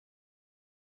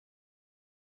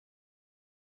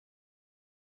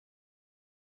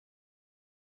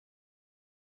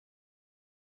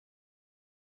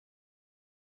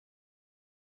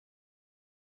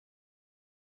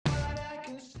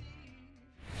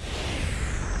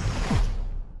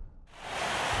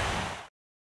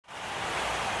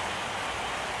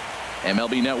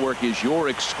MLB Network is your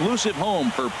exclusive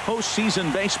home for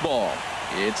postseason baseball.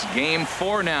 It's Game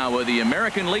 4 now of the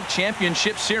American League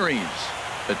Championship Series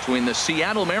between the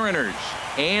Seattle Mariners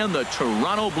and the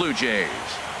Toronto Blue Jays.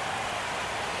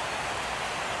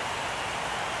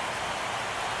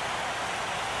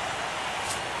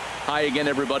 Hi again,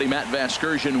 everybody. Matt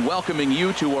Vasgersian welcoming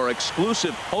you to our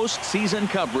exclusive postseason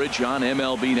coverage on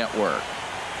MLB Network.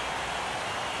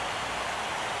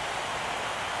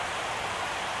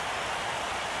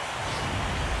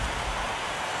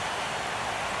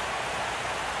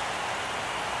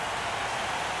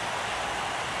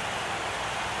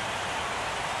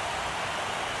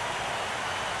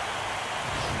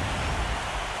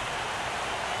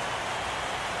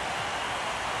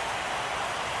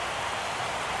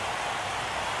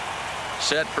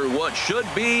 Set for what should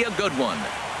be a good one.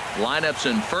 Lineups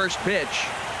and first pitch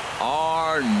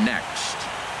are next.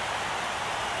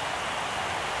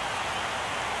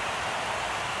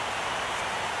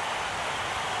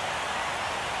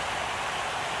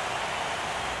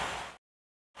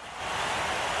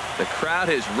 The crowd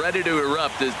is ready to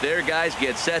erupt as their guys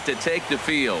get set to take the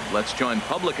field. Let's join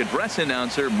public address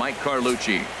announcer Mike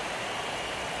Carlucci.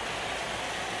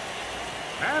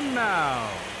 And now,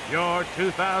 your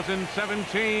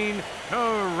 2017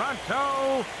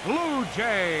 Toronto Blue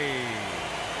Jays.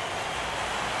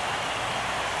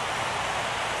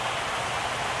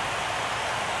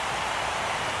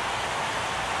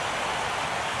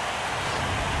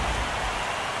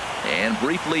 And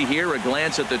briefly here, a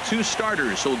glance at the two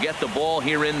starters who'll get the ball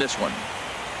here in this one.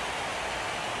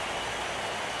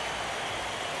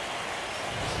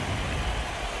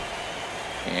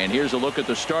 And here's a look at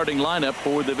the starting lineup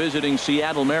for the visiting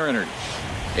Seattle Mariners.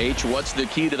 H, what's the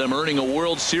key to them earning a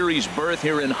World Series berth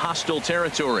here in hostile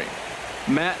territory?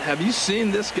 Matt, have you seen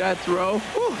this guy throw?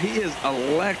 Whew, he is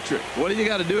electric. What do you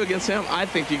got to do against him? I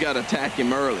think you got to attack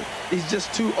him early. He's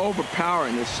just too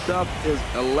overpowering. His stuff is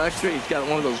electric. He's got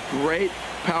one of those great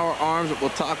power arms that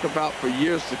we'll talk about for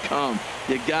years to come.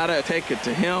 You got to take it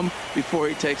to him before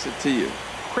he takes it to you.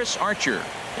 Chris Archer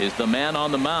is the man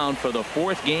on the mound for the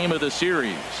fourth game of the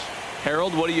series.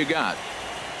 Harold, what do you got?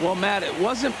 Well, Matt, it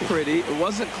wasn't pretty. It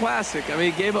wasn't classic. I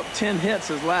mean, he gave up 10 hits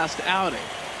his last outing.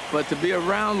 But to be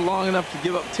around long enough to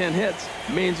give up 10 hits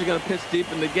means you're going to pitch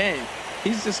deep in the game.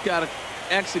 He's just got to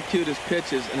execute his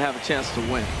pitches and have a chance to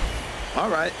win. All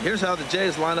right, here's how the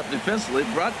Jays line up defensively,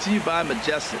 brought to you by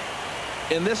Majestic.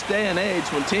 In this day and age,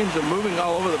 when teams are moving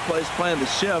all over the place playing the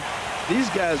shift, these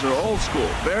guys are old school,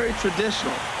 very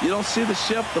traditional. You don't see the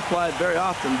shift applied very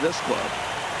often to this club.